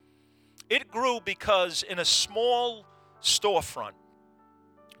It grew because in a small storefront,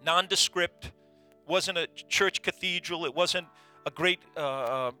 nondescript, wasn't a church cathedral, it wasn't a great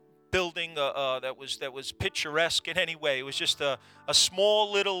building that was picturesque in any way. It was just a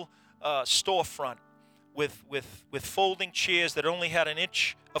small little storefront with folding chairs that only had an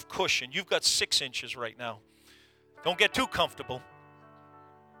inch of cushion. You've got 6 inches right now. Don't get too comfortable.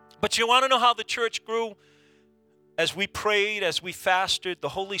 But you want to know how the church grew? As we prayed, as we fasted, the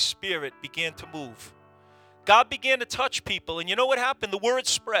Holy Spirit began to move. God began to touch people, and you know what happened? The word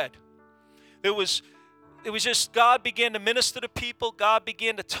spread. It was just God began to minister to people. God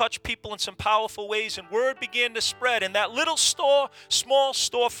began to touch people in some powerful ways, and word began to spread. And that little small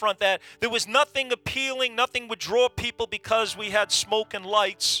storefront, that there was nothing appealing, nothing would draw people because we had smoke and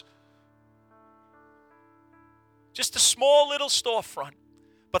lights. Just a small little storefront.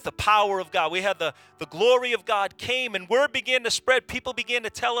 But the power of God, we had the glory of God came, and word began to spread. People began to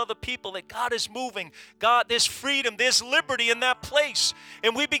tell other people that God is moving. God, there's freedom, there's liberty in that place.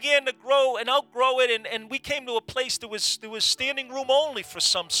 And we began to grow and outgrow it, and we came to a place there was standing room only for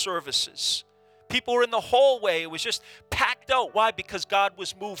some services. People were in the hallway. It was just packed out. Why? Because God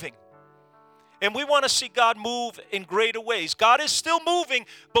was moving. And we want to see God move in greater ways. God is still moving,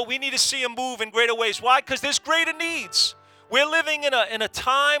 but we need to see Him move in greater ways. Why? Because there's greater needs. We're living in a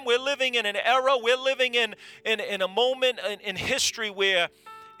time, we're living in an era, we're living in a moment in history where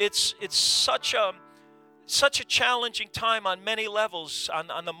it's such a challenging time on many levels,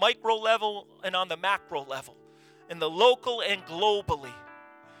 on the micro level and on the macro level, in the local and globally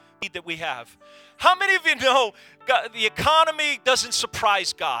that we have. How many of you know the economy doesn't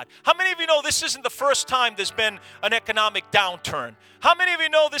surprise God? How many of you know this isn't the first time there's been an economic downturn? How many of you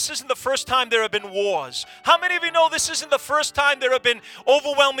know this isn't the first time there have been wars? How many of you know this isn't the first time there have been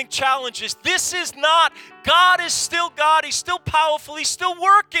overwhelming challenges? This is not. God is still God. He's still powerful. He's still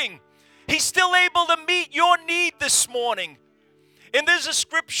working. He's still able to meet your need this morning. And there's a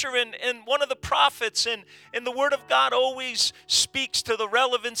scripture in one of the prophets, and the Word of God always speaks to the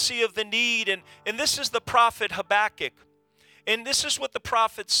relevancy of the need. And this is the prophet Habakkuk. And this is what the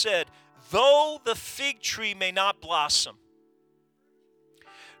prophet said: though the fig tree may not blossom,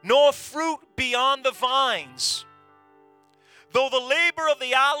 nor fruit be on the vines, though the labor of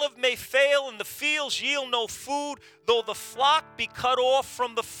the olive may fail and the fields yield no food, though the flock be cut off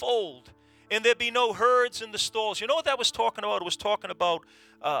from the fold, and there be no herds in the stalls. You know what that was talking about? It was talking about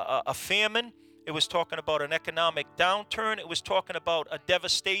a famine. It was talking about an economic downturn. It was talking about a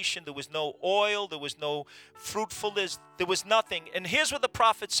devastation. There was no oil. There was no fruitfulness. There was nothing. And here's what the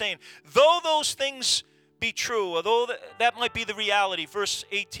prophet's saying. Though those things be true, although that might be the reality, verse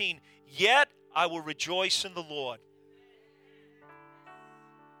 18, yet I will rejoice in the Lord.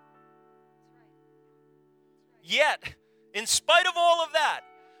 Yet, in spite of all of that,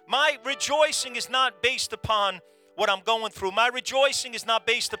 my rejoicing is not based upon what I'm going through. My rejoicing is not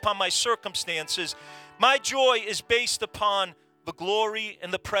based upon my circumstances. My joy is based upon the glory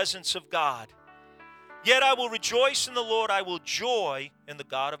and the presence of God. Yet I will rejoice in the Lord. I will joy in the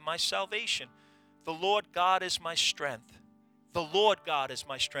God of my salvation. The Lord God is my strength. The Lord God is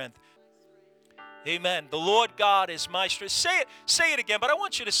my strength. Amen. The Lord God is my strength. Say it again, but I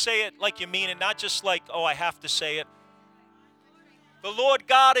want you to say it like you mean it, not just like, oh, I have to say it. The Lord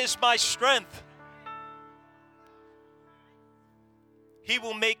God is my strength. He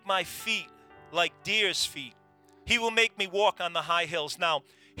will make my feet like deer's feet. He will make me walk on the high hills. Now,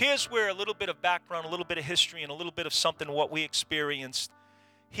 here's where a little bit of background, a little bit of history, and a little bit of something of what we experienced.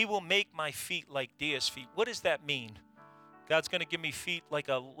 He will make my feet like deer's feet. What does that mean? God's going to give me feet like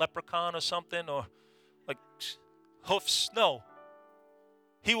a leprechaun or something, or like hoofs? No.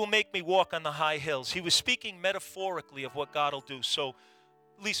 He will make me walk on the high hills. He was speaking metaphorically of what God will do. So,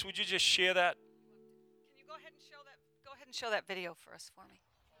 Lisa, would you just share that? Can you go ahead and show that video for us for me?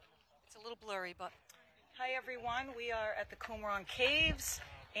 It's a little blurry, but. Hi, everyone. We are at the Qumran Caves,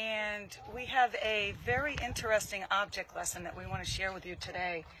 and we have a very interesting object lesson that we want to share with you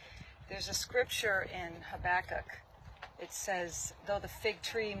today. There's a scripture in Habakkuk. It says, though the fig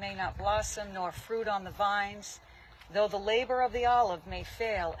tree may not blossom, nor fruit on the vines, though the labor of the olive may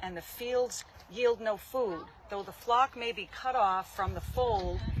fail, and the fields yield no food, though the flock may be cut off from the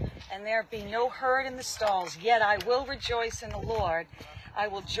fold, and there be no herd in the stalls, yet I will rejoice in the Lord. I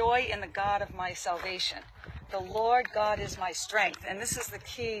will joy in the God of my salvation. The Lord God is my strength. And this is the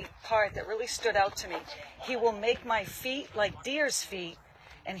key part that really stood out to me. He will make my feet like deer's feet,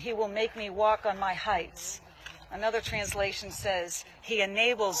 and he will make me walk on my heights. Another translation says, he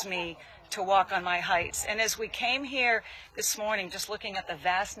enables me to walk on my heights. And as we came here this morning, just looking at the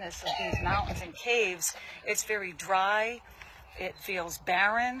vastness of these mountains and caves, it's very dry. It feels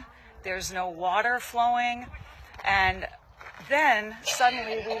barren. There's no water flowing. And then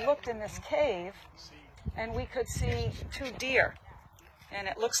suddenly we looked in this cave and we could see 2 deer. And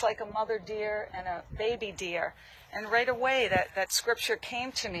it looks like a mother deer and a baby deer. And right away that scripture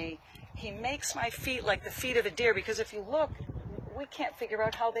came to me. He makes my feet like the feet of a deer, because if you look, we can't figure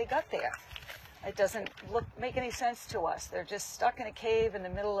out how they got there. It doesn't make any sense to us. They're just stuck in a cave in the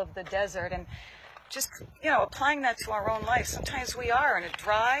middle of the desert. And just, applying that to our own life. Sometimes we are in a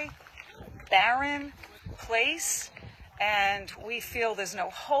dry, barren place, and we feel there's no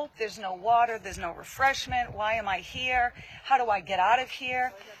hope, there's no water, there's no refreshment. Why am I here? How do I get out of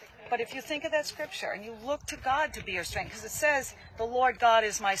here? But if you think of that scripture and you look to God to be your strength, because it says, the Lord God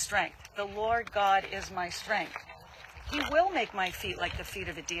is my strength. The Lord God is my strength. He will make my feet like the feet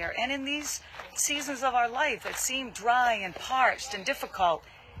of a deer. And in these seasons of our life that seem dry and parched and difficult,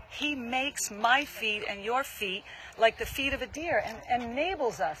 He makes my feet and your feet like the feet of a deer and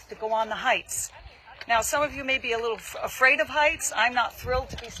enables us to go on the heights. Now, some of you may be a little afraid of heights. I'm not thrilled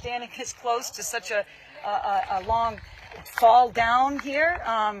to be standing this close to such a long fall down here.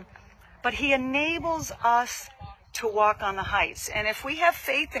 But He enables us to walk on the heights. And if we have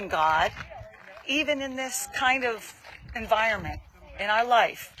faith in God, even in this kind of environment in our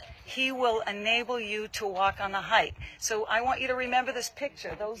life, He will enable you to walk on the height. So I want you to remember this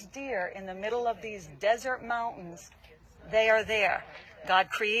picture. Those deer in the middle of these desert mountains, they are there.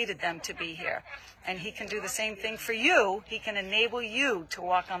 God created them to be here. And He can do the same thing for you. He can enable you to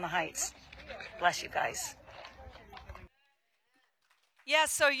walk on the heights. Bless you guys. Yeah,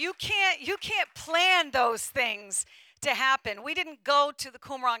 so you can't plan those things to happen. We didn't go to the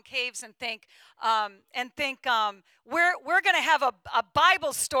Qumran Caves and think we're going to have a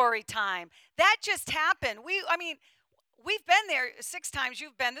Bible story time. That just happened. We've been there 6 times.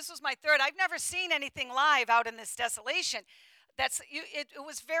 You've been. This was my 3rd. I've never seen anything live out in this desolation. It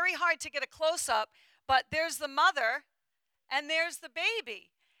was very hard to get a close up, but there's the mother and there's the baby.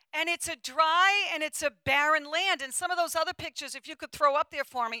 And it's a dry and it's a barren land. And some of those other pictures, if you could throw up there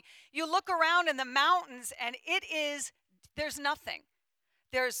for me, you look around in the mountains and there's nothing.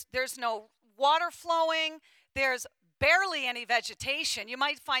 There's no water flowing. There's barely any vegetation. You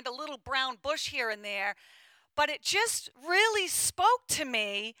might find a little brown bush here and there. But it just really spoke to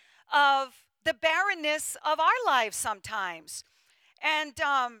me of the barrenness of our lives sometimes. And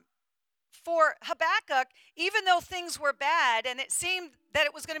for Habakkuk, even though things were bad and it seemed that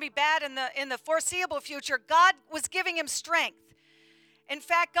it was going to be bad in the foreseeable future, God was giving him strength. In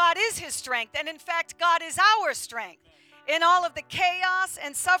fact, God is his strength, and in fact, God is our strength. In all of the chaos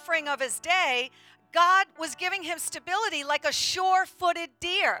and suffering of his day, God was giving him stability like a sure-footed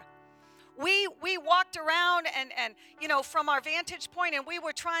deer. We walked around and from our vantage point, and we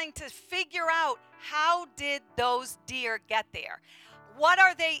were trying to figure out, how did those deer get there? What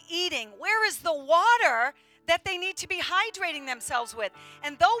are they eating? Where is the water that they need to be hydrating themselves with?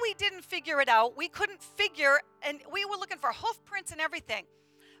 And though we didn't figure it out, we couldn't figure, and we were looking for hoof prints and everything.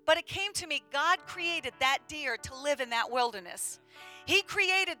 But it came to me, God created that deer to live in that wilderness. He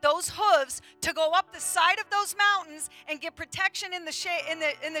created those hooves to go up the side of those mountains and get protection in the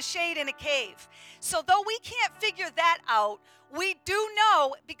shade in a cave. So though we can't figure that out, we do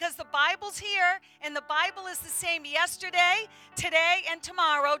know, because the Bible's here, and the Bible is the same yesterday, today, and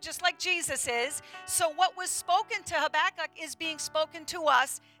tomorrow, just like Jesus is. So what was spoken to Habakkuk is being spoken to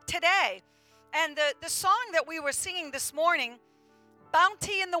us today. And the song that we were singing this morning,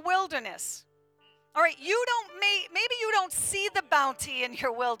 Bounty in the Wilderness. All right, maybe you don't see the bounty in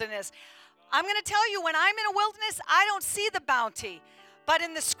your wilderness. I'm going to tell you, when I'm in a wilderness, I don't see the bounty. But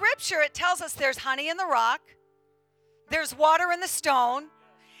in the scripture, it tells us there's honey in the rock, there's water in the stone,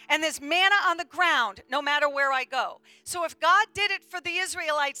 and there's manna on the ground no matter where I go. So if God did it for the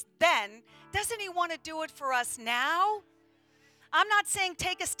Israelites then, doesn't he want to do it for us now? I'm not saying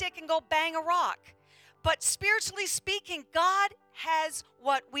take a stick and go bang a rock. But spiritually speaking, God has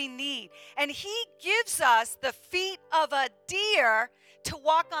what we need. And he gives us the feet of a deer to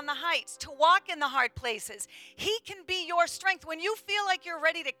walk on the heights, to walk in the hard places. He can be your strength. When you feel like you're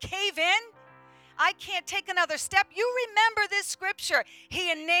ready to cave in, I can't take another step, you remember this scripture.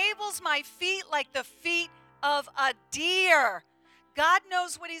 He enables my feet like the feet of a deer. God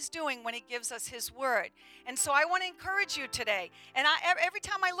knows what he's doing when he gives us his word. And so I want to encourage you today. And every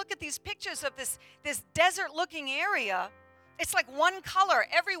time I look at these pictures of this desert-looking area, it's like one color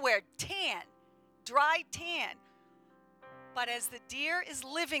everywhere, tan, dry tan. But as the deer is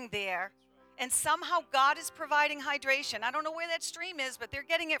living there, and somehow God is providing hydration. I don't know where that stream is, but they're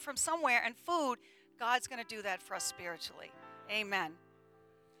getting it from somewhere, and food. God's going to do that for us spiritually. Amen.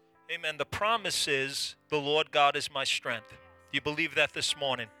 Amen. The promise is, the Lord God is my strength. Do you believe that this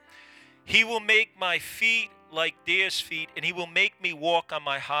morning? He will make my feet like deer's feet, and he will make me walk on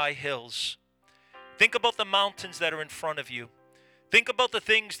my high hills. Think about the mountains that are in front of you. Think about the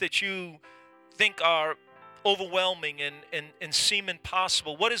things that you think are overwhelming and seem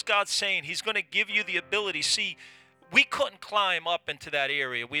impossible. What is God saying? He's going to give you the ability. See, we couldn't climb up into that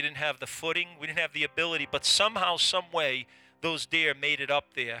area. We didn't have the footing. We didn't have the ability. But somehow, some way, those deer made it up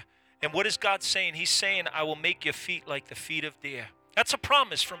there. And what is God saying? He's saying, I will make your feet like the feet of deer. That's a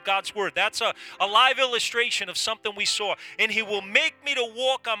promise from God's word. That's a live illustration of something we saw. And he will make me to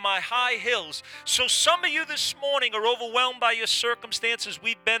walk on my high hills. So some of you this morning are overwhelmed by your circumstances.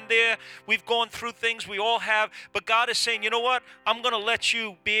 We've been there. We've gone through things. We all have. But God is saying, you know what? I'm going to let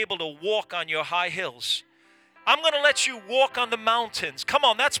you be able to walk on your high hills. I'm going to let you walk on the mountains. Come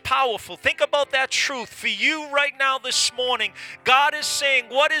on, that's powerful. Think about that truth. For you right now this morning, God is saying,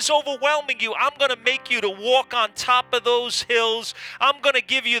 what is overwhelming you? I'm going to make you to walk on top of those hills. I'm going to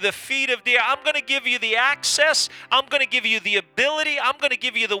give you the feet of deer. I'm going to give you the access. I'm going to give you the ability. I'm going to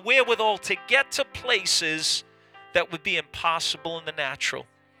give you the wherewithal to get to places that would be impossible in the natural.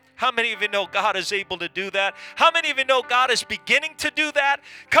 How many of you know God is able to do that? How many of you know God is beginning to do that?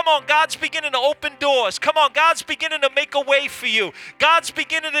 Come on, God's beginning to open doors. Come on, God's beginning to make a way for you. God's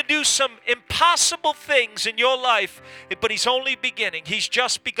beginning to do some impossible things in your life, but he's only beginning. He's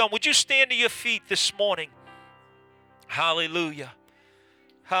just begun. Would you stand to your feet this morning? Hallelujah.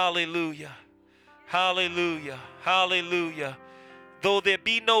 Hallelujah. Hallelujah. Hallelujah. Though there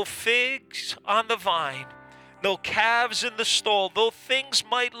be no figs on the vine, no calves in the stall, though things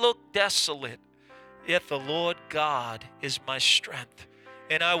might look desolate, yet the Lord God is my strength,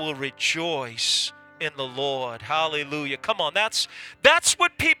 and I will rejoice in the Lord. Hallelujah. Come on, that's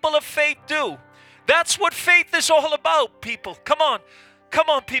what people of faith do. That's what faith is all about, people. Come on. Come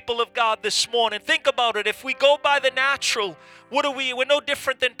on, people of God, this morning. Think about it. If we go by the natural, what are we? We're no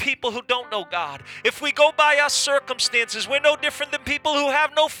different than people who don't know God. If we go by our circumstances, we're no different than people who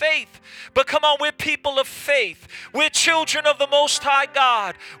have no faith. But come on, we're people of faith. We're children of the Most High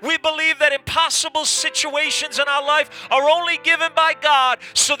God. We believe that impossible situations in our life are only given by God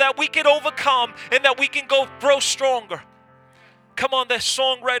so that we can overcome and that we can grow stronger. Come on, the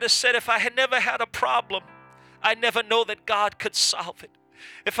songwriter said, if I had never had a problem, I never know that God could solve it.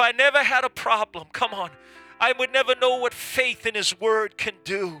 If I never had a problem, come on, I would never know what faith in his word can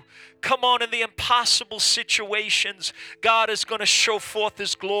do. Come on, in the impossible situations, God is going to show forth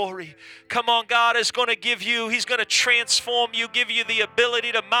his glory. Come on, God is going to give you, he's going to transform you, give you the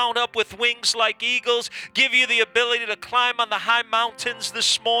ability to mount up with wings like eagles, give you the ability to climb on the high mountains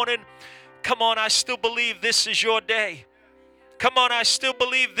this morning. Come on, I still believe this is your day. Come on, I still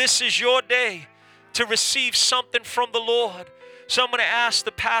believe this is your day to receive something from the Lord. So I'm going to ask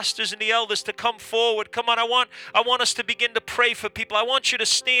the pastors and the elders to come forward. Come on, I want us to begin to pray for people. I want you to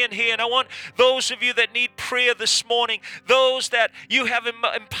stand here, and I want those of you that need prayer this morning, those that you have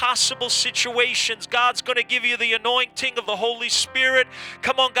impossible situations, God's going to give you the anointing of the Holy Spirit.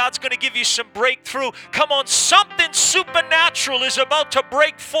 Come on, God's going to give you some breakthrough. Come on, something supernatural is about to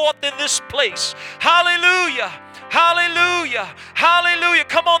break forth in this place. Hallelujah. Hallelujah. Hallelujah.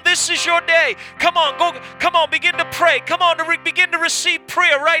 Come on, this is your day. Come on, begin to pray. Come on, begin to receive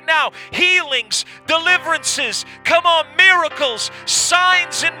prayer right now. Healings, deliverances, come on, miracles,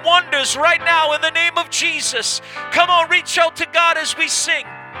 signs and wonders right now in the name of Jesus. Come on, reach out to God as we sing.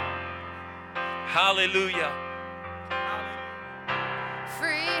 Hallelujah.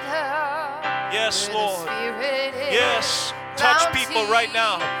 Freedom. Yes, Lord. Yes. Touch people right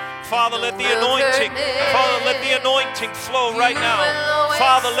now. Father, let the anointing flow right now.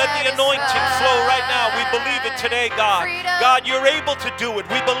 Father, let the anointing flow right now. We believe it today, God. God, you're able to do it.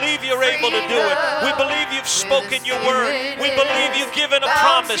 We believe you're able to do it. We believe you've spoken your word. We believe you've given a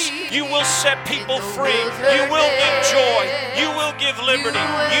promise. You will set people free. You will give joy. You will give liberty.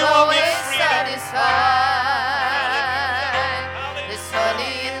 You will give freedom. There's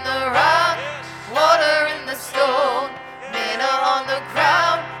honey in the rock, water in the stone, manna on the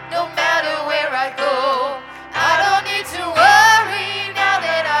ground. No matter where I go, I don't need to worry now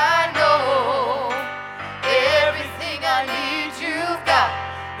that I know everything I need you've got.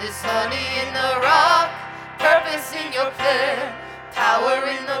 There's honey in the rock, purpose in your plan, power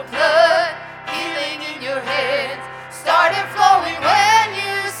in the blood, healing in your hands. Started flowing when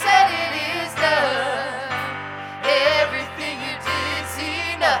you said it is done. Everything you did's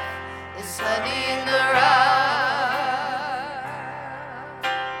enough. There's honey in the rock.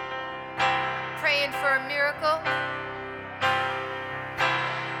 Praying for a miracle.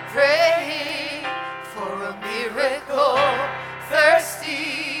 Praying for a miracle.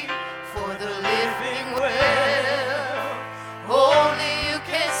 Thirsty for the living well. Only you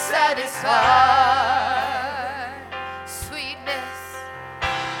can satisfy. satisfied. Sweetness,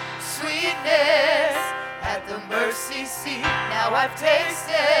 sweetness at the mercy seat. Now I've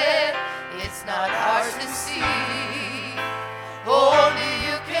tasted, it's not hard to see. Only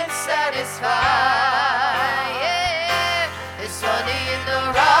you can satisfy. Yeah. There's honey in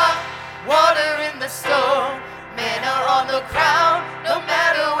the rock, water in the stone, manna on the ground, no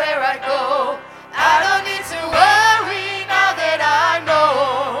matter where I go. I don't need to worry now that I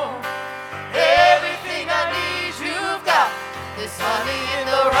know everything I need you've got. There's honey in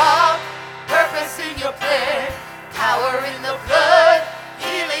the rock, purpose in your plan, power in the blood,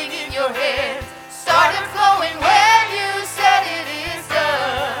 healing in your hands. Started flowing when you said it is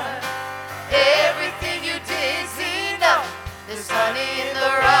done. Everything you did is enough. There's honey in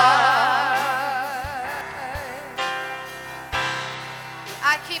the rock.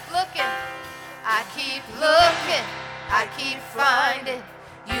 I keep looking, I keep looking, I keep finding.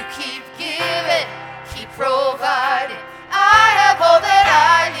 You keep giving, keep providing. I have all that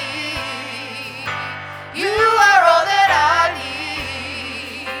I need. You are all that I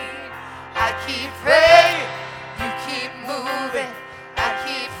need. I keep praying, you keep moving. I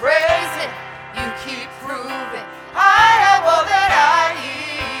keep praising, you keep proving. I have all that I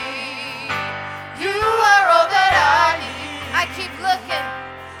need. You are all that I need. I keep looking,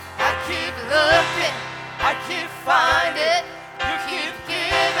 I keep looking, I keep finding. You keep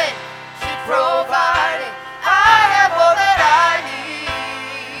giving, keep providing. I have all that I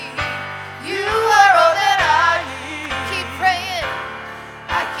need. You are all that I need. Keep praying,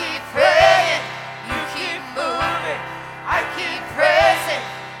 I keep praying. You keep moving, I keep praising.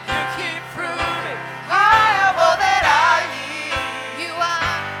 You keep proving. I have all that I need.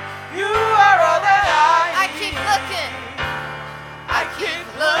 You are all that I need. I keep looking, I keep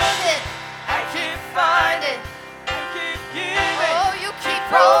looking, I keep finding. I keep giving. Oh, you keep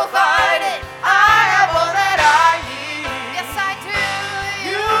providing. I have all that I need. Yes, I do.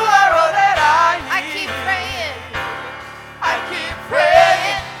 You are all that I need. I keep praying, I keep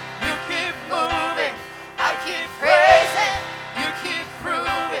praying. You keep moving, I keep praising. You keep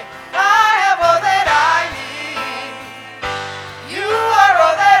proving. I have all that I need. You are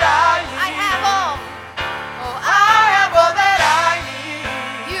all that I need. I have all. Oh, I have all that I need.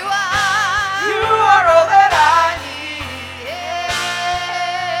 You are all that I need. Yeah.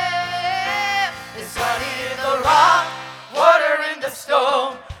 There's honey in the rock, water in the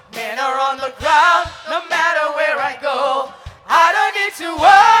stone, manna on the ground, no matter where I go. I don't need to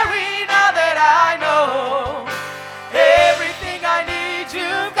worry now that I know everything I need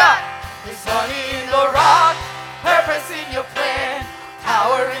you've got. There's honey in the rock, purpose in your plan,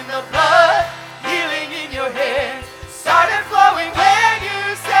 power in the blood, healing in your hands. Started flowing when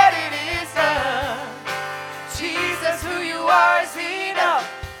you said it is done. Jesus, who you are is enough.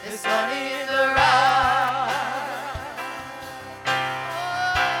 There's honey in the rock.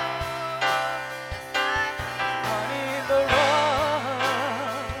 Honey in the rock.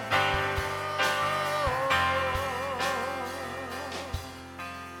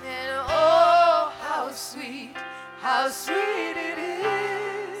 And oh, how sweet it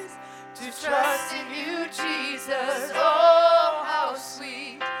is to trust in you, Jesus. Oh, how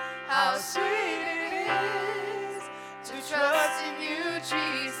sweet it is to trust in you,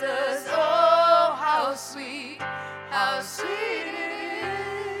 Jesus. Oh, how sweet it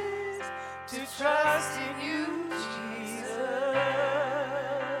is to trust in you, Jesus.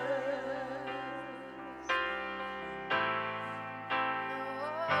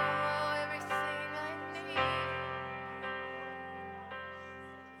 Oh, everything I need.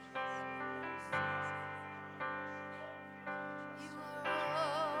 You are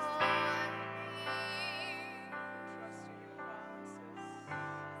all I need.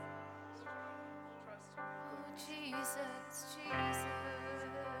 Oh, Jesus, Jesus.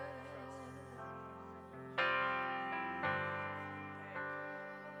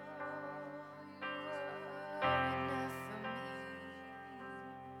 You are enough for me.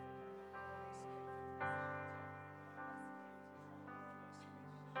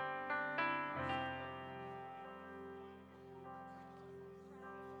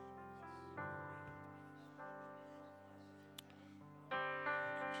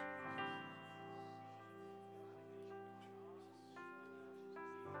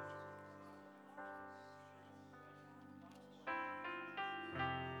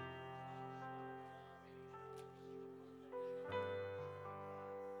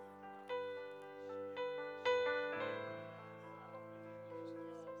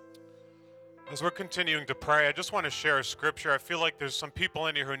 As we're continuing to pray, I just want to share a scripture. I feel like there's some people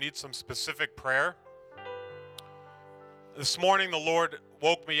in here who need some specific prayer. This morning the Lord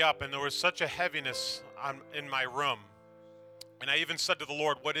woke me up and there was such a heaviness in my room. And I even said to the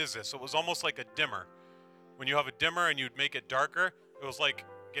Lord, what is this? It was almost like a dimmer. When you have a dimmer and you'd make it darker, it was like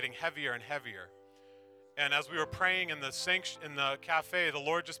getting heavier and heavier. And as we were praying in the cafe, the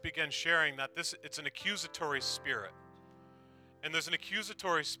Lord just began sharing that it's an accusatory spirit. And there's an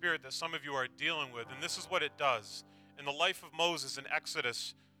accusatory spirit that some of you are dealing with, and this is what it does. In the life of Moses in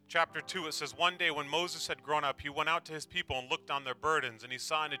Exodus chapter 2, it says, one day when Moses had grown up, he went out to his people and looked on their burdens, and he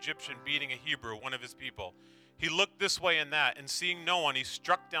saw an Egyptian beating a Hebrew, one of his people. He looked this way and that, and seeing no one, he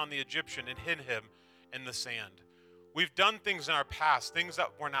struck down the Egyptian and hid him in the sand. We've done things in our past, things that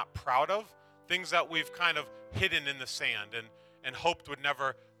we're not proud of, things that we've kind of hidden in the sand and hoped would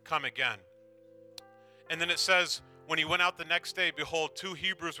never come again. And then it says, when he went out the next day, behold, two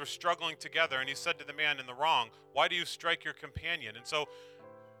Hebrews were struggling together, and he said to the man in the wrong, why do you strike your companion? And so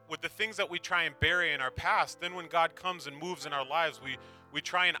with the things that we try and bury in our past, then when God comes and moves in our lives, we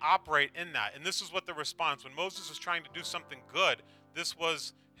try and operate in that. And this is what the response, when Moses was trying to do something good, this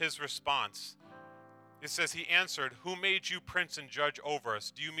was his response. It says, he answered, who made you prince and judge over us?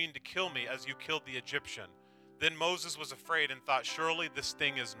 Do you mean to kill me as you killed the Egyptian? Then Moses was afraid and thought, surely this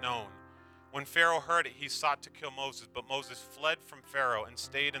thing is known. When Pharaoh heard it, he sought to kill Moses, but Moses fled from Pharaoh and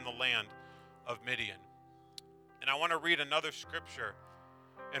stayed in the land of Midian. And I want to read another scripture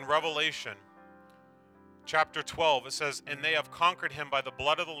in Revelation chapter 12. It says, and they have conquered him by the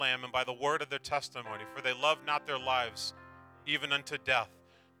blood of the Lamb and by the word of their testimony, for they loved not their lives even unto death.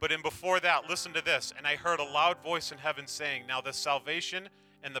 But in before that, listen to this. And I heard a loud voice in heaven saying, now the salvation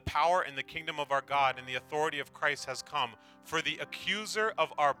and the power and the kingdom of our God and the authority of Christ has come. For the accuser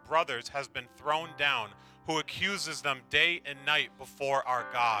of our brothers has been thrown down, who accuses them day and night before our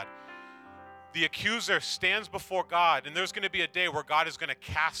God. The accuser stands before God, and there's going to be a day where God is going to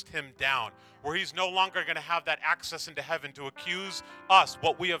cast him down, where he's no longer going to have that access into heaven to accuse us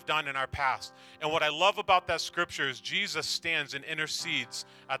what we have done in our past. And what I love about that scripture is Jesus stands and intercedes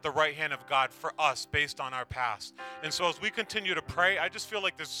at the right hand of God for us based on our past. And so as we continue to pray, I just feel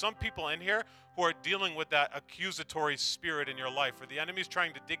like there's some people in here who are dealing with that accusatory spirit in your life, where the enemy's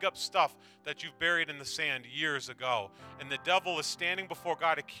trying to dig up stuff that you've buried in the sand years ago. And the devil is standing before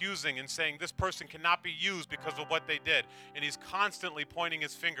God accusing and saying this person cannot be used because of what they did. And he's constantly pointing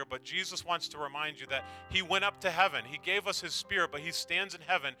his finger. But Jesus wants to remind you that he went up to heaven. He gave us his spirit, but he stands in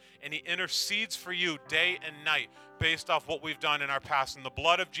heaven and he intercedes for you day and night based off what we've done in our past. And the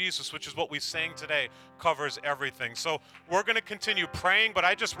blood of Jesus, which is what we sang today, covers everything. So we're going to continue praying, but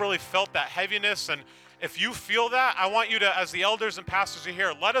I just really felt that heaviness. And if you feel that, I want you to, as the elders and pastors are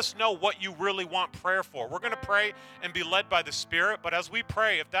here, let us know what you really want prayer for. We're going to pray and be led by the Spirit, but as we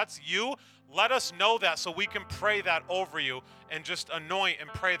pray, if that's you, let us know that so we can pray that over you and just anoint and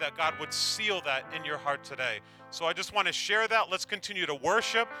pray that God would seal that in your heart today. So I just want to share that. Let's continue to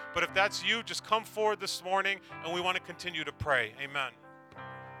worship. But if that's you, just come forward this morning and we want to continue to pray. Amen.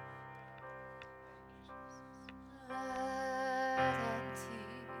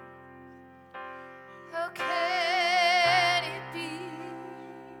 How can it be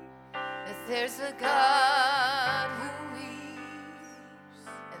that there's a God who weeps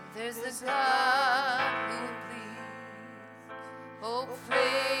and there's a God who bleeds? Oh,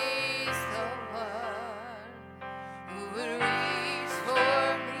 praise the one who would reach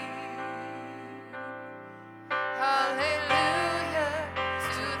for me. Hallelujah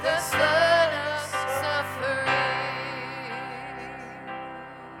to the Son of suffering.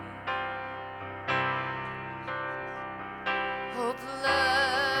 Oh,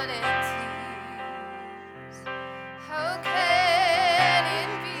 blood and tears, how can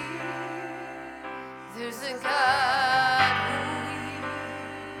it be? There's a God who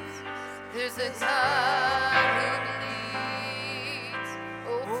weeps, there's a God who bleeds.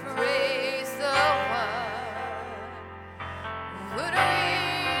 Oh, praise the one who would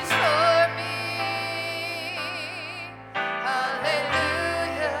reach for me.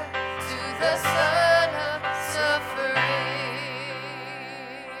 Hallelujah to the Son of suffering.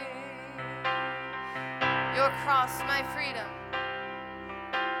 Your cross, my freedom.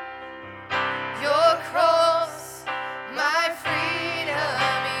 Your cross, my freedom.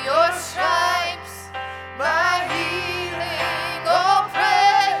 Your stripes, my healing. Oh,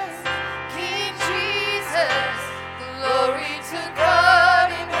 praise King Jesus. Glory to God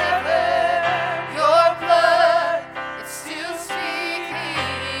in heaven. Your blood, it's still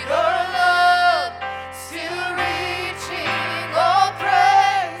speaking. Your love, still reaching. Oh,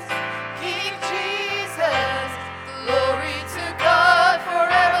 praise King Jesus. Glory to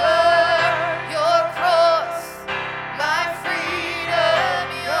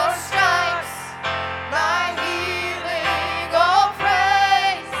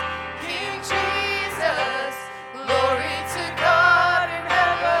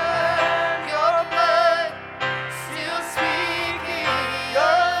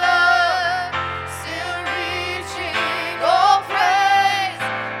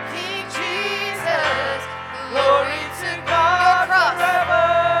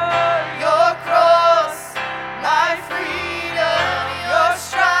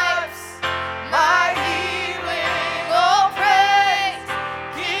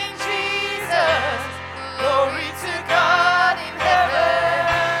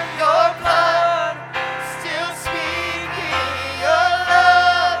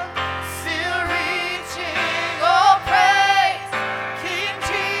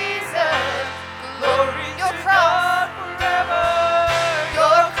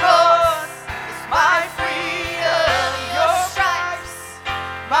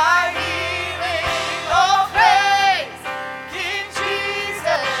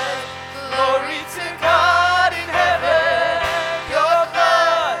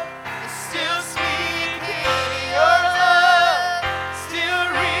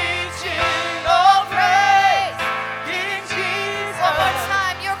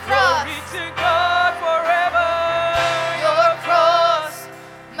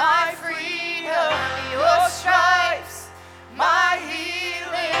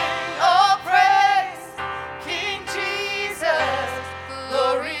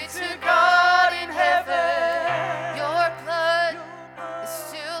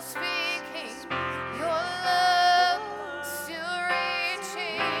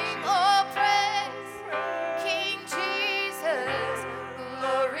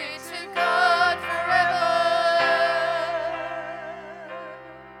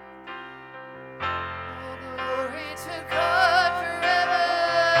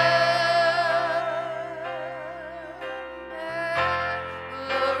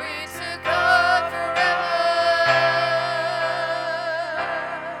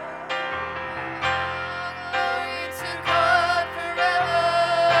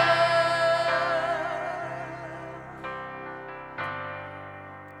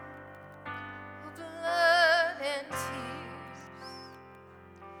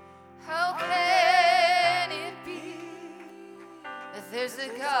a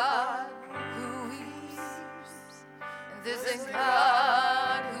God who weeps. There's a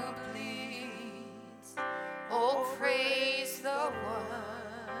God who bleeds. Oh, praise the one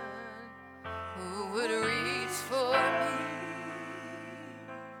who would reach for me.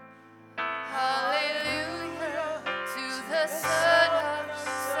 Hallelujah to the Son of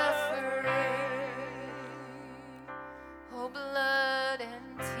suffering. Oh, blood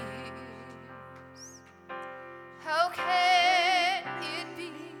and tears. How can it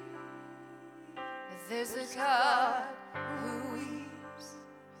be that there's a God who weeps?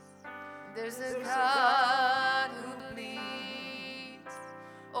 There's a God who bleeds.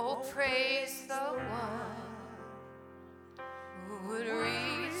 Oh, praise the one who would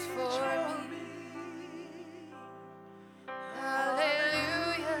reach for me.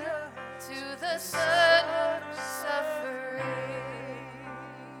 Hallelujah to the Son of suffering.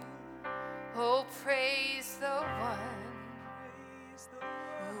 Oh, praise the one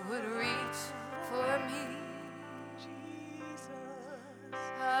who would reach for me.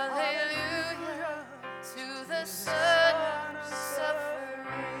 Hallelujah to the Son of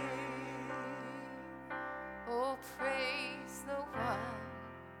suffering. Oh, praise the one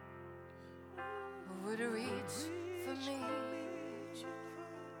who would reach for me.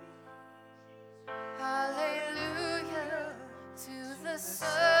 Hallelujah to the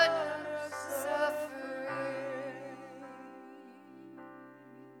Son of suffering.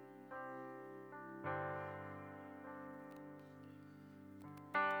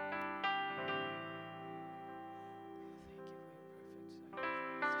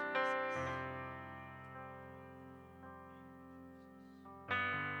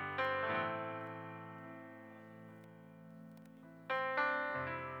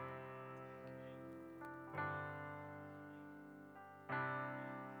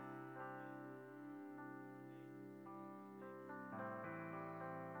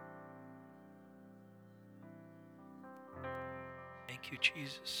 Thank you,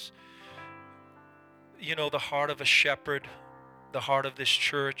 Jesus. You know, the heart of a shepherd, the heart of this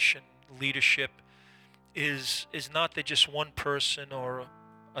church and leadership is not that just one person or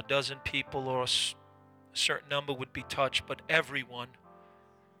a dozen people or a certain number would be touched, but everyone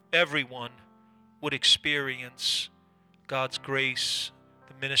would experience God's grace,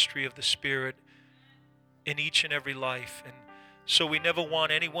 the ministry of the Spirit in each and every life. And so we never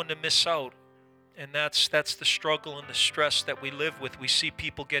want anyone to miss out. And that's the struggle and the stress that we live with. We see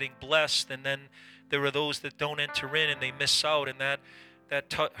people getting blessed, and then there are those that don't enter in and they miss out, and that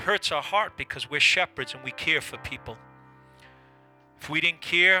hurts our heart because we're shepherds and we care for people. If we didn't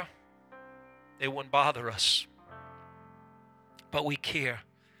care, they wouldn't bother us. But we care.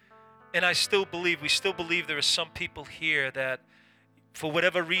 And we still believe there are some people here that for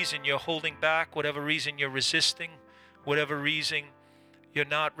whatever reason you're holding back, whatever reason you're resisting, whatever reason you're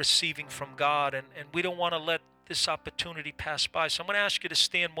not receiving from God, and we don't want to let this opportunity pass by. So I'm going to ask you to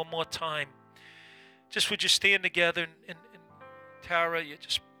stand one more time. Would you stand together? And Tara, you're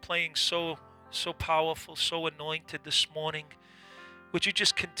just playing so powerful, so anointed this morning. Would you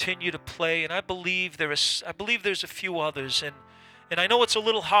just continue to play? And I believe there's a few others, and I know it's a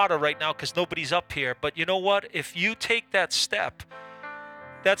little harder right now because nobody's up here. But you know what? If you take that step,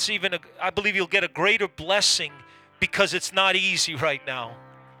 I believe you'll get a greater blessing, because it's not easy right now.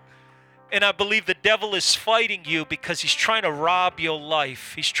 And I believe the devil is fighting you because he's trying to rob your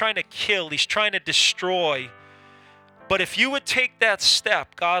life. He's trying to kill. He's trying to destroy. But if you would take that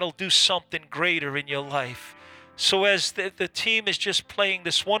step, God will do something greater in your life. So as the team is just playing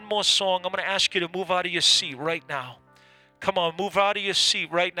this one more song, I'm going to ask you to move out of your seat right now. Come on, move out of your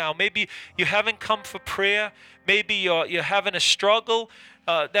seat right now. Maybe you haven't come for prayer. Maybe you're having a struggle.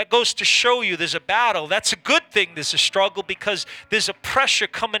 That goes to show you there's a battle. That's a good thing there's a struggle, because there's a pressure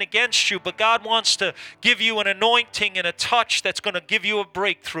coming against you. But God wants to give you an anointing and a touch that's going to give you a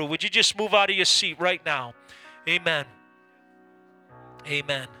breakthrough. Would you just move out of your seat right now? Amen.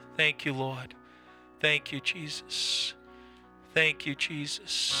 Amen. Thank you, Lord. Thank you, Jesus. Thank you,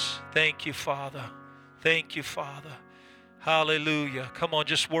 Jesus. Thank you, Father. Thank you, Father. Hallelujah. Come on,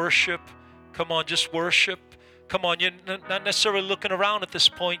 just worship. Come on, just worship. Come on, you're not necessarily looking around at this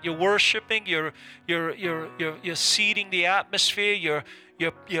point. You're worshiping. You're seeding the atmosphere. You're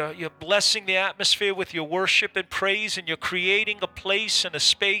blessing the atmosphere with your worship and praise, and you're creating a place and a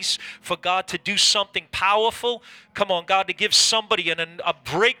space for God to do something powerful. Come on, God, to give somebody a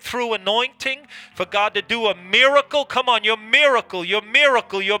breakthrough anointing, for God to do a miracle. Come on, your miracle, your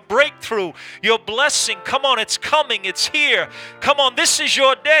breakthrough, your blessing. Come on, it's coming, it's here. Come on, this is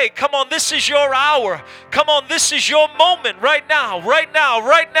your day. Come on, this is your hour. Come on, this is your moment right now, right now,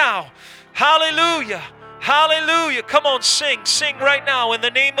 right now. Hallelujah. Hallelujah. Come on, sing. Sing right now in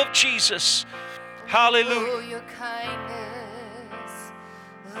the name of Jesus. Hallelujah. Oh, your kindness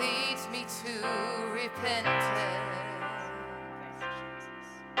leads me to repentance.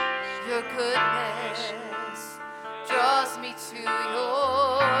 Your goodness draws me to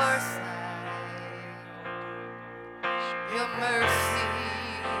your side. Your mercy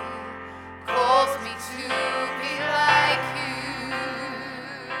calls me to be like you.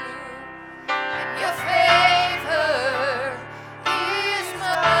 And your favor is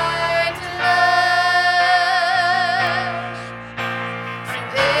my delight. So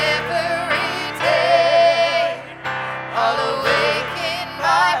every day I'll awaken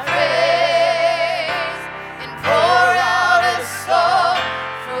my praise and pour out a song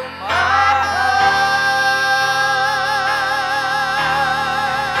from my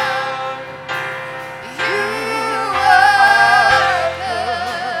heart. You are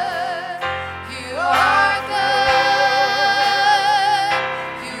good. You are good.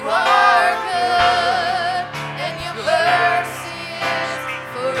 You are good. And your mercy is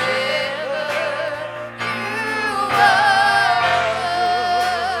forever. You are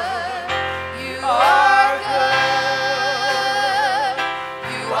good. You are good.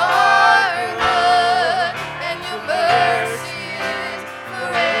 You are good. And your mercy is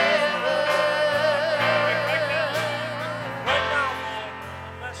forever. Right now, Lord,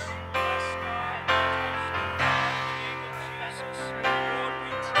 unless you bless God, Lord,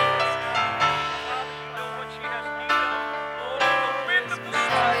 we pray Father, you know what she has need of. Lord, the wind of the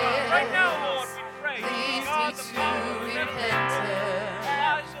Spirit, right now, Lord, we pray. Leads God, me the to power of heaven, repentance. the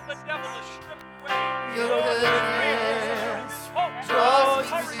lies of the devil are stripped away. Your Lord, we pray goodness hope, draws me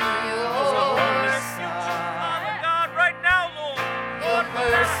courage, to your Father side. God, right now, Lord. Your Lord, no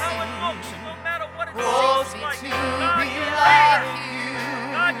matter how it mercy looks, no matter what it calls seems me like, to God, be you're like greater. you.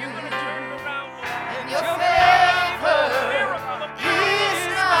 God, you're going to turn it around, Lord. And your You're favor miracle, the is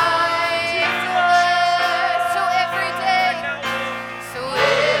miracle. my delight. So every Right day, now, Lord. so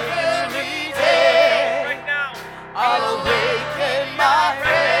every day, Right now. I'll awaken my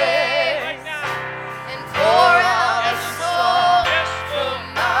praise Right now. and pour out a song Yes, from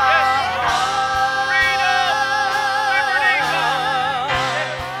Lord. my Yes, Lord. Freedom. Liberty, God.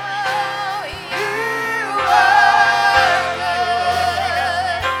 heart.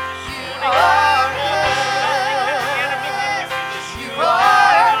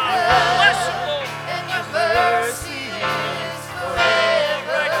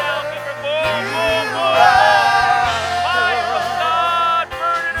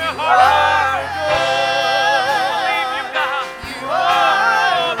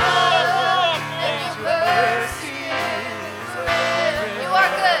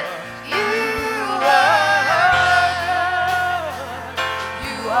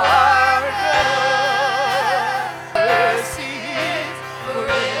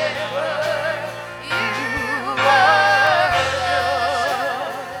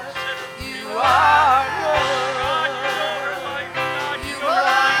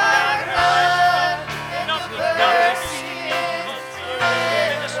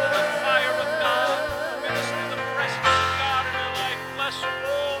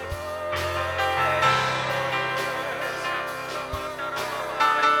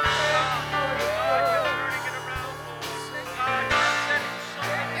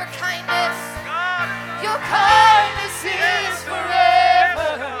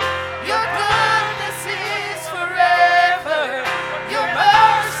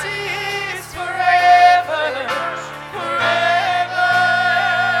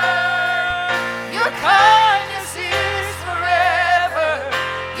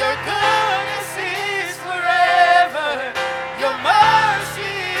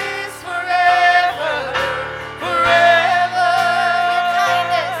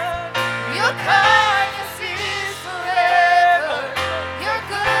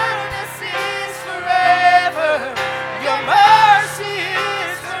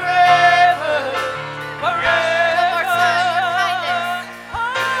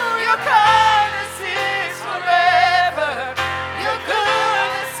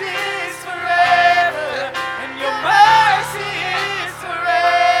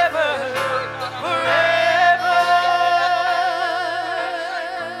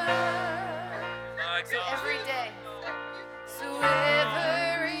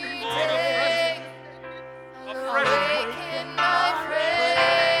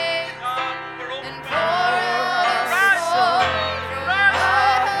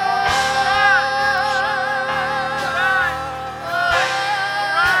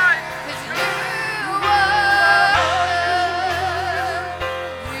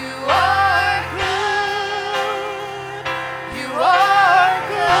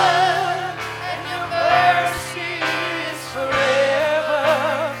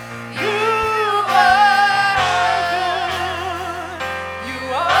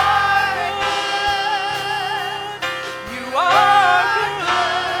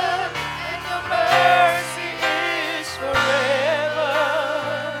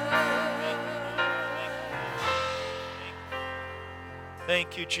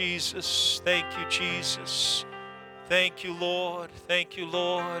 Thank you, Jesus. Thank you, Jesus. Thank you, Lord. Thank you,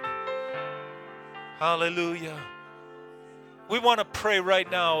 Lord. Hallelujah. We want to pray right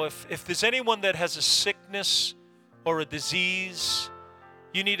now. If there's anyone that has a sickness or a disease,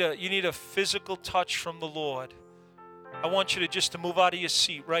 you need a physical touch from the Lord. I want you to move out of your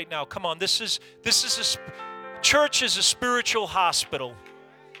seat right now. Come on, church is a spiritual hospital.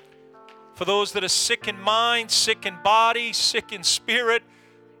 For those that are sick in mind, sick in body, sick in spirit.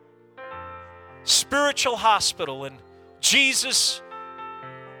 Spiritual hospital. And Jesus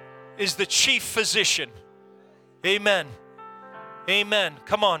is the chief physician. Amen. Amen.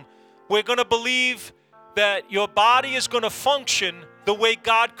 Come on. We're going to believe that your body is going to function the way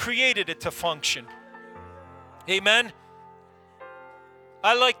God created it to function. Amen.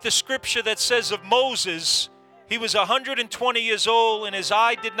 I like the scripture that says of Moses, he was 120 years old and his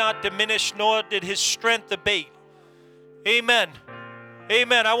eye did not diminish, nor did his strength abate. Amen.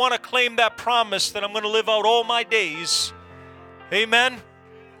 Amen. I want to claim that promise that I'm going to live out all my days. Amen.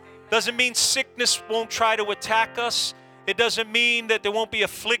 Doesn't mean sickness won't try to attack us. It doesn't mean that there won't be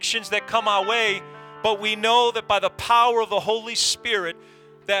afflictions that come our way. But we know that by the power of the Holy Spirit,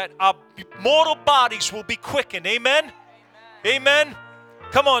 that our mortal bodies will be quickened. Amen? Amen.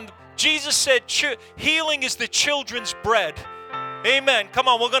 Come on. Jesus said healing is the children's bread. Amen. Come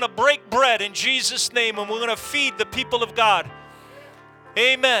on. We're going to break bread in Jesus' name and we're going to feed the people of God.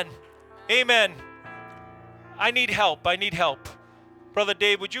 Amen. Amen. I need help. I need help. Brother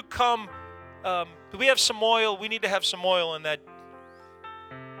Dave, would you come? Do we have some oil? We need to have some oil in that.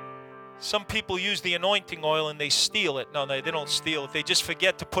 Some people use the anointing oil and they steal it. No, they don't steal it. They just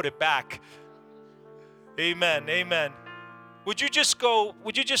forget to put it back. Amen. Amen. Would you just go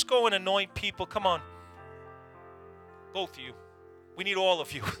and anoint people? Come on. Both of you. We need all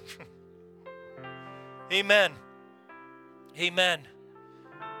of you. Amen. Amen.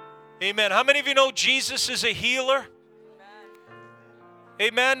 Amen. How many of you know Jesus is a healer?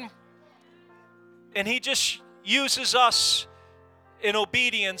 Amen. And he just uses us in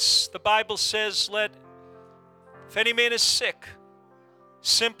obedience. The Bible says, if any man is sick,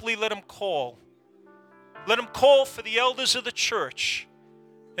 simply let him call. Let him call for the elders of the church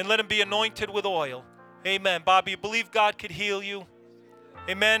and let him be anointed with oil. Amen. Bobby, you believe God could heal you?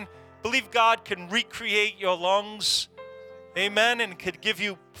 Amen. Believe God can recreate your lungs. Amen. And could give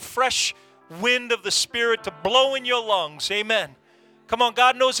you fresh wind of the Spirit to blow in your lungs. Amen. Come on,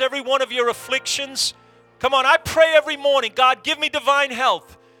 God knows every one of your afflictions. Come on, I pray every morning, God, give me divine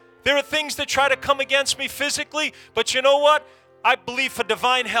health. There are things that try to come against me physically, but you know what? I believe for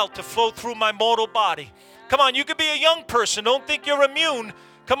divine health to flow through my mortal body. Come on, you could be a young person. Don't think you're immune.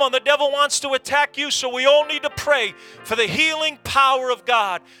 Come on, the devil wants to attack you, so we all need to pray for the healing power of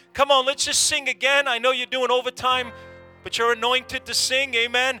God. Come on, let's just sing again. I know you're doing overtime, but you're anointed to sing.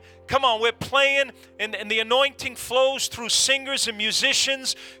 Amen. Come on, we're playing, and the anointing flows through singers and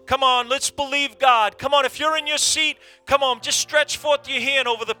musicians. Come on, let's believe God. Come on, if you're in your seat, come on, just stretch forth your hand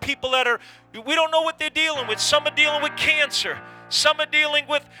over the people that we don't know what they're dealing with. Some are dealing with cancer. Some are dealing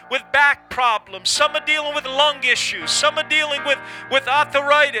with back problems. Some are dealing with lung issues. Some are dealing with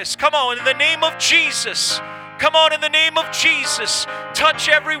arthritis. Come on, in the name of Jesus. Come on, in the name of Jesus, touch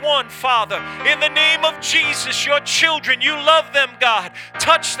everyone, Father. In the name of Jesus, your children, you love them, God.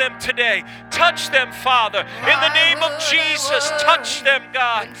 Touch them today. Touch them, Father. In the name of Jesus, touch them,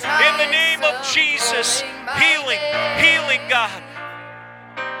 God. In the name of Jesus, healing, healing, God.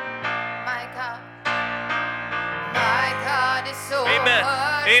 Amen.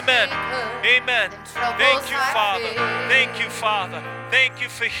 Amen. Amen. Thank you, Father. Thank you, Father. Thank you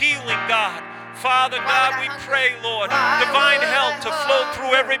for healing, God. Father God, we pray, Lord, divine health to flow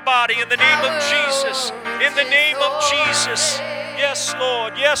through everybody in the name of Jesus. In the name of Jesus. Yes,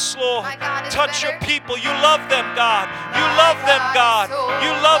 Lord. Yes, Lord. Touch your people. You love them, God. You love them, God.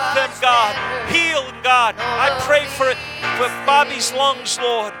 You love them, God. Heal, God. I pray for Bobby's lungs,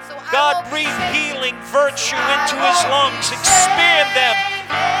 Lord. God, breathe healing virtue into his lungs. Expand them.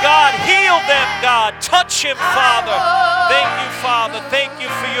 God, heal them, God. Touch him, Father. Thank you, Father. Thank you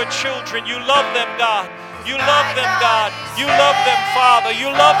for your children. You love them, God. You love them, God. You love them, Father.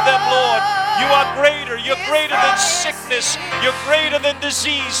 You love them, Lord. You are greater. You're greater than sickness. You're greater than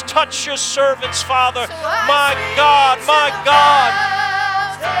disease. Touch your servants, Father. My God, my God.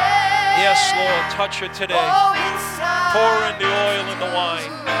 Yes, Lord, touch her today. Pour in the oil and the wine.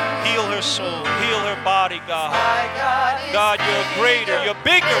 Heal her soul. Heal her body, God. God, you're greater. You're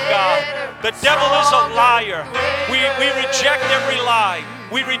bigger, God. The devil is a liar. We reject every lie.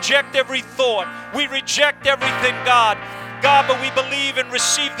 We reject every thought. We reject everything, God. God, but we believe and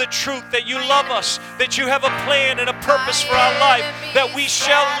receive the truth that you love us, that you have a plan and a purpose for our life, that we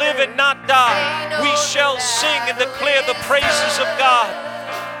shall live and not die. We shall sing and declare the praises of God.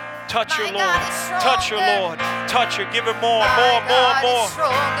 Touch her, Lord. Touch her, Lord. Touch her. Give her more.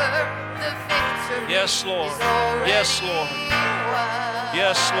 Yes, Lord. Yes, Lord.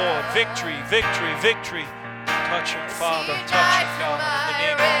 Yes, Lord. Victory, victory, victory. Touch him, Father. Touch him, God. In the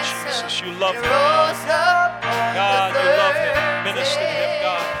name of Jesus. You love him, God. You love him. Minister to him,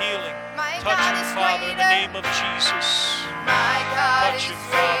 God. Healing. Touch him, Father, in the name of Jesus. Touch him,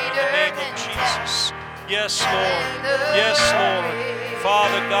 Father, in the name of Jesus. Yes, Lord. Yes, Lord.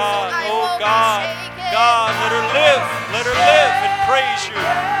 Father God. Oh, God. God, let her live. Let her live and praise you.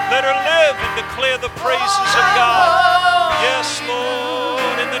 Let her live and declare the praises of God. Yes,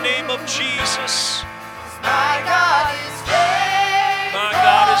 Lord, in the name of Jesus. My God is great. My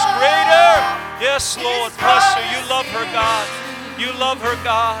God is greater. Yes, Lord, bless her. You love her, God. You love her,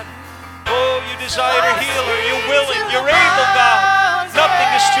 God. Oh, you desire to heal her. You're willing. You're able, God. Nothing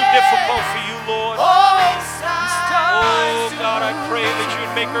is too difficult for you, Lord. Oh, God, I pray that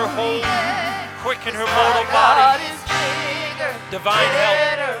you'd make her whole. Quicken her mortal body. Divine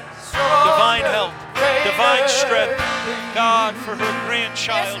health. Divine health. Divine strength. God, for her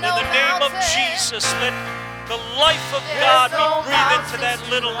grandchild. In the name of Jesus, let the life of God be breathed into that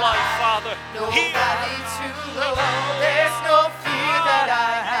little life, Father. There's no fear that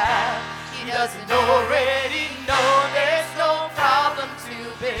I have. He doesn't already know. There's no problem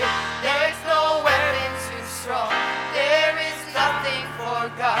too big. There's no weapon too strong. There is nothing for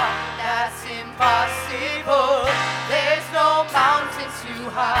God that's impossible. There's no mountain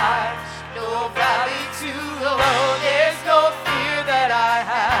too high, no valley too low. There's no fear that I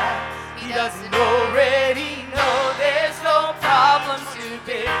have. He doesn't already know. There's no problem too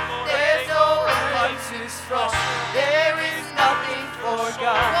big. There's no weapon too strong. There is nothing for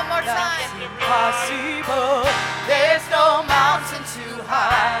God that's impossible. There's no mountain too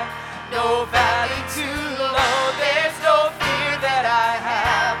high, no valley too low. There's no fear that I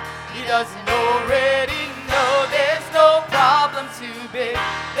have. He doesn't already know. There's no problem too big.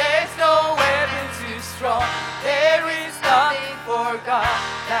 There's no weapon too strong. There is nothing for God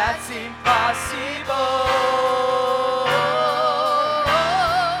that's impossible.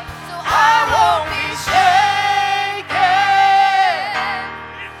 So I won't be shaken.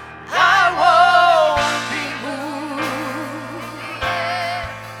 I won't be moved.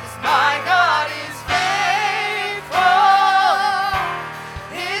 'Cause my God is faithful.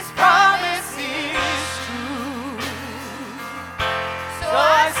 His promise is true. So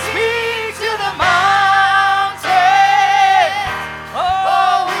I speak to the mountain.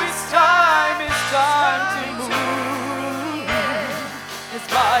 Oh, it's time to move. 'Cause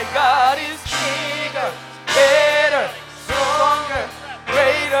my God is bigger, better, stronger,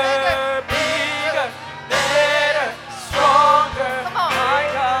 greater, bigger, better, stronger. My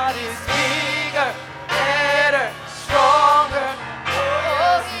God is bigger, better, stronger.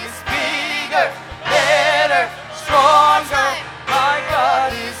 Oh, he's bigger, better, stronger. My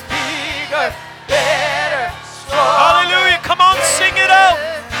God is bigger, better, stronger. Hallelujah. Come on, sing it out.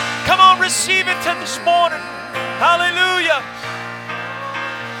 Come on, receive it to this morning. Hallelujah.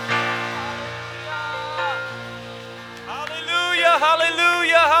 Hallelujah,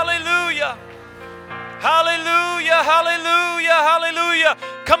 hallelujah, hallelujah. Hallelujah, hallelujah, hallelujah.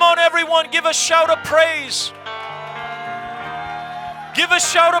 Come on, everyone, give a shout of praise. Give a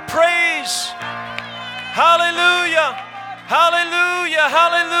shout of praise. Hallelujah, hallelujah,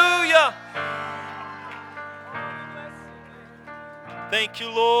 hallelujah. Thank you,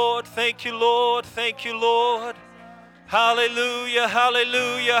 Lord. Thank you, Lord. Thank you, Lord. Hallelujah,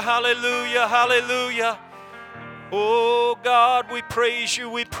 hallelujah, hallelujah, hallelujah. Oh, God, we praise you,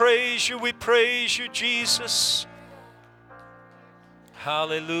 we praise you, we praise you, Jesus.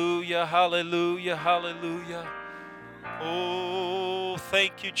 Hallelujah, hallelujah, hallelujah. Oh,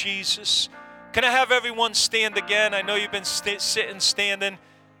 thank you, Jesus. Can I have everyone stand again? I know you've been sitting, standing.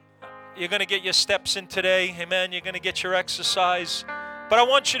 You're going to get your steps in today. Amen. You're going to get your exercise. But I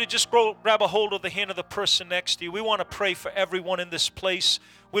want you to just grab a hold of the hand of the person next to you. We want to pray for everyone in this place.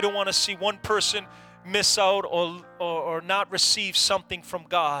 We don't want to see one person miss out or not receive something from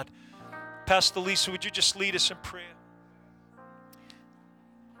God. Pastor Lisa, would you just lead us in prayer?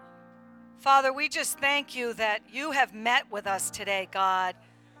 Father, we just thank you that you have met with us today, God.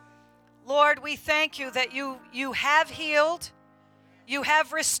 Lord, we thank you that you have healed, you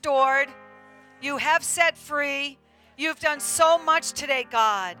have restored, you have set free. You've done so much today,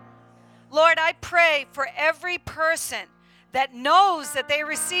 God. Lord, I pray for every person that knows that they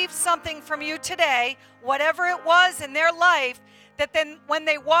received something from you today, whatever it was in their life, that then when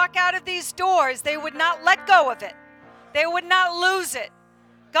they walk out of these doors, they would not let go of it. They would not lose it.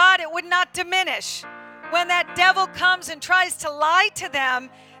 God, it would not diminish. When that devil comes and tries to lie to them,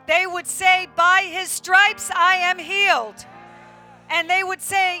 they would say, by his stripes I am healed. And they would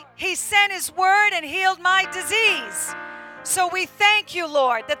say, he sent his word and healed my disease. So we thank you,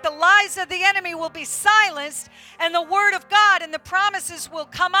 Lord, that the lies of the enemy will be silenced and the word of God and the promises will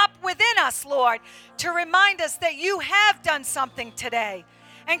come up within us, Lord, to remind us that you have done something today.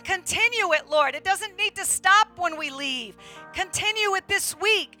 And continue it, Lord. It doesn't need to stop when we leave. Continue it this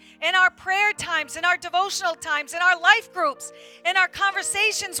week in our prayer times, in our devotional times, in our life groups, in our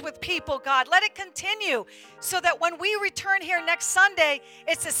conversations with people, God. Let it continue so that when we return here next Sunday,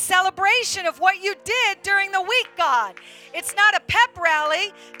 it's a celebration of what you did during the week, God. It's not a pep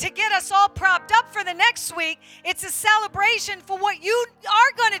rally to get us all propped up for the next week. It's a celebration for what you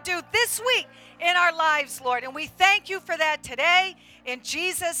are going to do this week in our lives, Lord. And we thank you for that today. In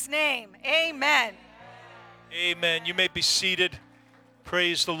Jesus' name, amen. Amen. You may be seated.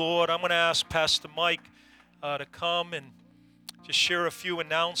 Praise the Lord. I'm going to ask Pastor Mike to come and just share a few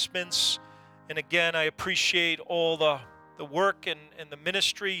announcements. And again, I appreciate all the work and the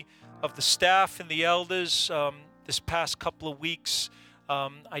ministry of the staff and the elders this past couple of weeks.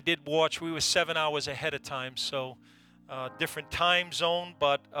 I did watch. We were 7 hours ahead of time, so different time zone,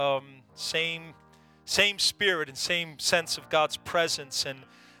 but same spirit and same sense of God's presence.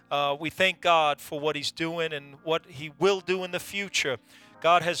 And we thank God for what he's doing and what he will do in the future.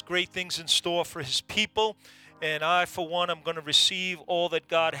 God has great things in store for his people. And I, for one, am going to receive all that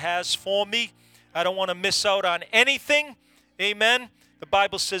God has for me. I don't want to miss out on anything. Amen. The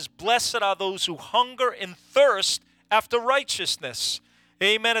Bible says, blessed are those who hunger and thirst after righteousness.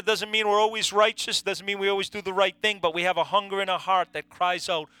 Amen. It doesn't mean we're always righteous. It doesn't mean we always do the right thing. But we have a hunger in our heart that cries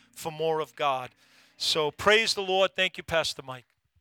out for more of God. So praise the Lord. Thank you, Pastor Mike.